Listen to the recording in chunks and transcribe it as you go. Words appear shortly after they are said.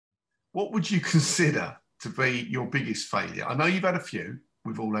what would you consider to be your biggest failure? I know you've had a few.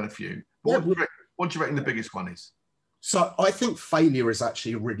 We've all had a few. Yeah, What do you reckon the biggest one is? So I think failure is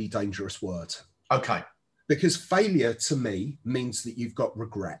actually a really dangerous word. Okay. Because failure to me means that you've got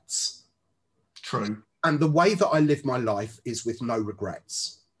regrets. True. And the way that I live my life is with no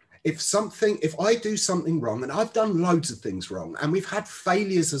regrets. If I do something wrong, and I've done loads of things wrong, and we've had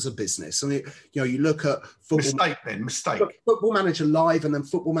failures as a business. I mean, you look at Football Manager Live and then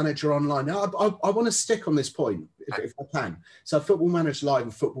Football Manager Online. Now, I want to stick on this point if I can. So Football Manager Live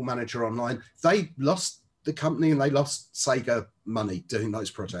and Football Manager Online, they lost the company and they lost Sega money doing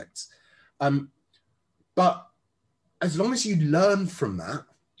those projects. But as long as you learn from that,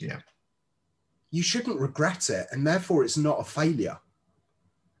 you shouldn't regret it, and therefore it's not a failure.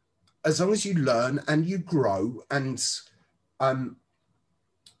 As long as you learn and you grow and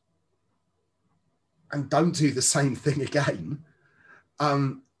don't do the same thing again,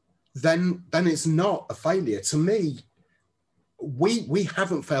 then it's not a failure. To me, we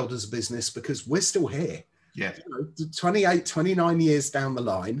haven't failed as a business because we're still here. Yeah. 28, 29 years down the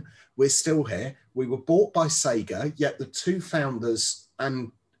line, we're still here. We were bought by Sega, yet the two founders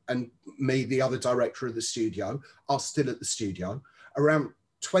and me, the other director of the studio, are still at the studio. Around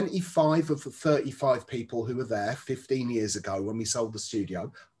 25 of the 35 people who were there 15 years ago when we sold the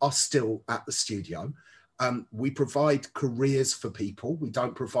studio are still at the studio. We provide careers for people. We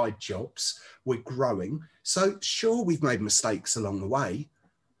don't provide jobs. We're growing. So sure, we've made mistakes along the way.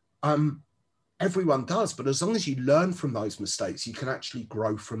 Everyone does, but as long as you learn from those mistakes, you can actually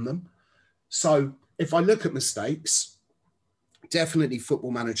grow from them. So if I look at mistakes, definitely Football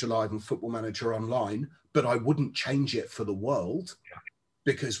Manager Live and Football Manager Online, but I wouldn't change it for the world. Yeah.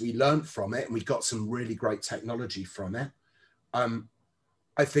 Because we learned from it and we got some really great technology from it.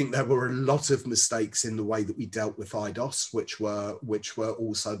 I think there were a lot of mistakes in the way that we dealt with IDOS, which were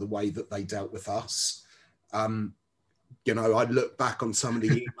also the way that they dealt with us. I look back on some of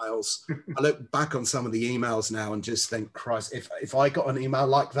the emails. I look back on some of the emails now and just think, Christ, if I got an email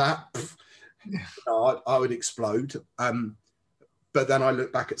like that, I would explode. But then I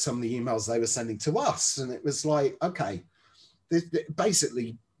look back at some of the emails they were sending to us, and it was like, okay.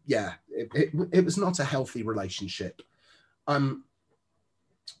 Basically, yeah, it was not a healthy relationship.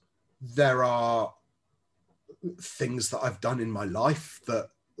 There are things that I've done in my life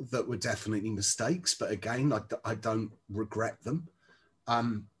that were definitely mistakes, but again, I don't regret them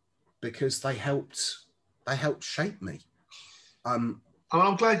because they helped shape me.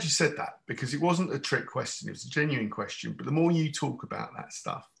 I'm glad you said that, because it wasn't a trick question. It was a genuine question. But the more you talk about that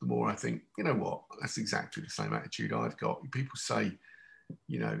stuff, the more I think, you know what, that's exactly the same attitude I've got. People say,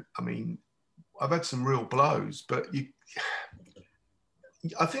 I've had some real blows, but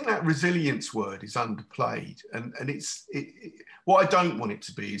I think that resilience word is underplayed. And what I don't want it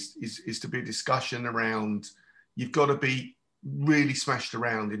to be is to be a discussion around, you've got to be really smashed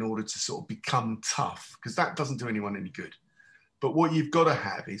around in order to sort of become tough, because that doesn't do anyone any good. But what you've got to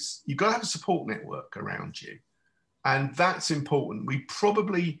have is, you've got to have a support network around you. And that's important.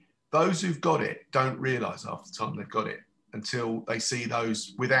 Those who've got it don't realise half the time they've got it until they see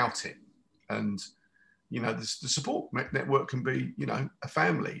those without it. And, the support network can be, a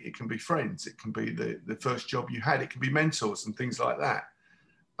family. It can be friends. It can be the first job you had. It can be mentors and things like that.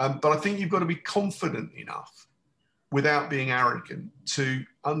 But I think you've got to be confident enough, without being arrogant, to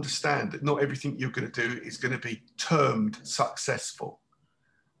understand that not everything you're going to do is going to be termed successful.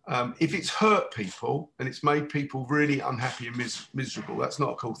 If it's hurt people and it's made people really unhappy and miserable, that's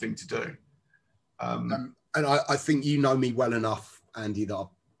not a cool thing to do. And I think you know me well enough, Andy, that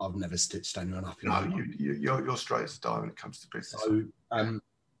I've never stitched anyone up. You're straight as a die when it comes to business.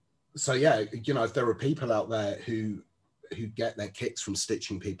 So yeah, if there are people out there who get their kicks from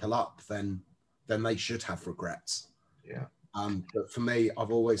stitching people up, then they should have regrets. Yeah. But for me,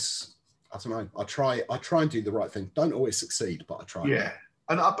 I've always, I don't know, I try and do the right thing. Don't always succeed, but I try. Yeah.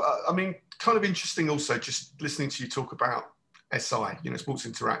 And I mean, kind of interesting also, just listening to you talk about SI, Sports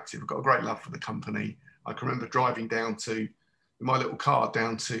Interactive. I've got a great love for the company. I can remember driving down to, in my little car,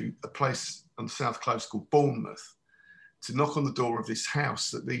 down to a place on the South Coast called Bournemouth to knock on the door of this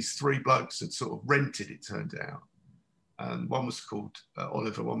house that these three blokes had sort of rented, it turned out. And one was called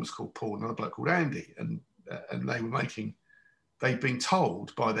Oliver, one was called Paul, another bloke called Andy. And they'd been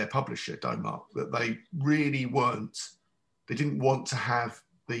told by their publisher, Domark, that they really they didn't want to have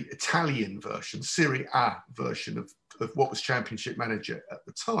the Italian version, Serie A version of what was Championship Manager at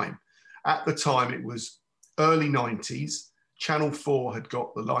the time. At the time, it was early 90s. Channel 4 had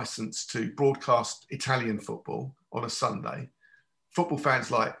got the license to broadcast Italian football on a Sunday. Football fans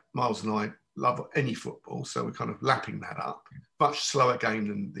like Miles and I love any football, so we're kind of lapping that up. Much slower game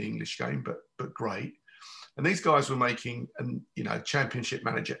than the English game, but great. And these guys were making, Championship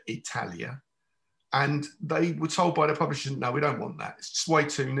Manager Italia, and they were told by the publishers, no, we don't want that. It's just way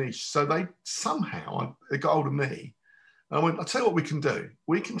too niche. So they got hold of me. And I went, I'll tell you what we can do.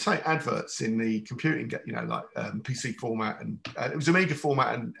 We can take adverts in the computing, PC format, and it was Amiga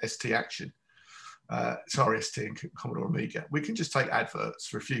format and ST Action. ST and Commodore Amiga. We can just take adverts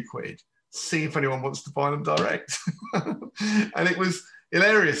for a few quid, see if anyone wants to buy them direct. And it was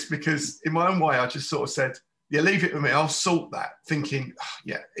hilarious because in my own way, I just sort of said, yeah, leave it with me. I'll sort that, thinking,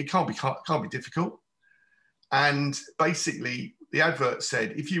 it can't be difficult. And basically, the advert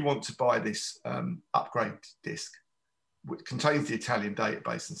said, if you want to buy this upgrade disc, which contains the Italian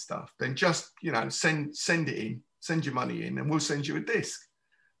database and stuff, then just, send it in, send your money in, and we'll send you a disc.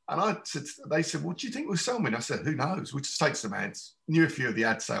 And they said, well, do you think we'll sell me? And I said, who knows? We'll just take some ads. Knew a few of the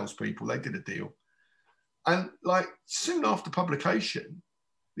ad sales people. They did a deal. And soon after publication,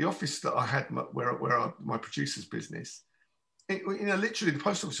 the office that I had my producer's business, literally the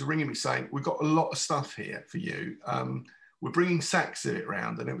post office were ringing me saying, we've got a lot of stuff here for you. We're bringing sacks of it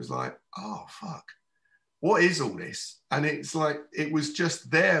around. And it was like, oh, fuck. What is all this? And it's like, it was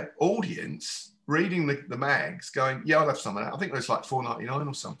just their audience reading the mags going, yeah, I'll have some of that. I think it was like $4.99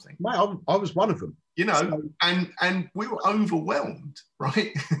 or something. Well, I was one of them. And we were overwhelmed,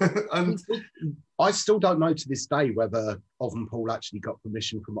 right? And I still don't know to this day whether Ovenpool actually got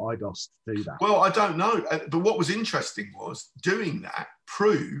permission from IDOS to do that. Well, I don't know. But what was interesting was doing that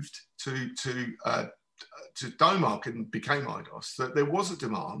proved to Domark and became IDOS that there was a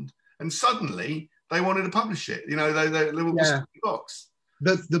demand, and suddenly they wanted to publish it. They little box.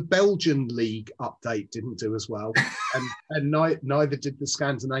 The Belgian league update didn't do as well, and neither did the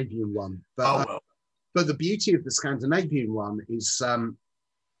Scandinavian one. But but the beauty of the Scandinavian one is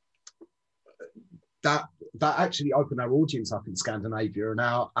that actually opened our audience up in Scandinavia, and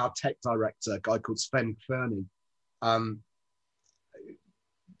our tech director, a guy called Sven Fernie,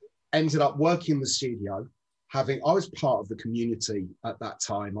 ended up working in the studio. I was part of the community at that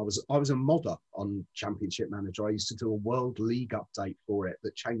time. I was a modder on Championship Manager. I used to do a World League update for it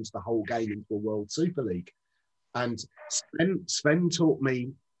that changed the whole game into a World Super League. And Sven taught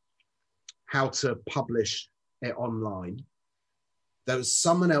me how to publish it online. There was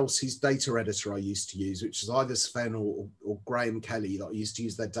someone else whose data editor I used to use, which was either Sven or Graham Kelly, that I used to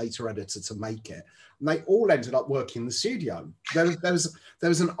use their data editor to make it. And they all ended up working in the studio. There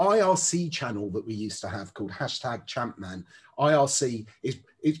was an IRC channel that we used to have called #Champman. IRC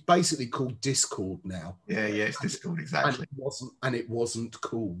it's basically called Discord now. Yeah, it's Discord, exactly. And it wasn't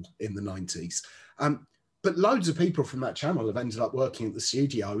cool in the 90s. But loads of people from that channel have ended up working at the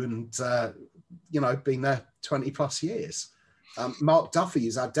studio and been there 20 plus years. Mark Duffy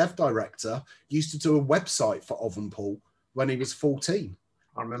is our dev director, used to do a website for Ovenpool when he was 14.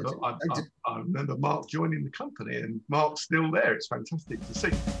 I remember Mark joining the company, and Mark's still there. It's fantastic to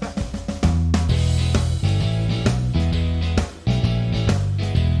see.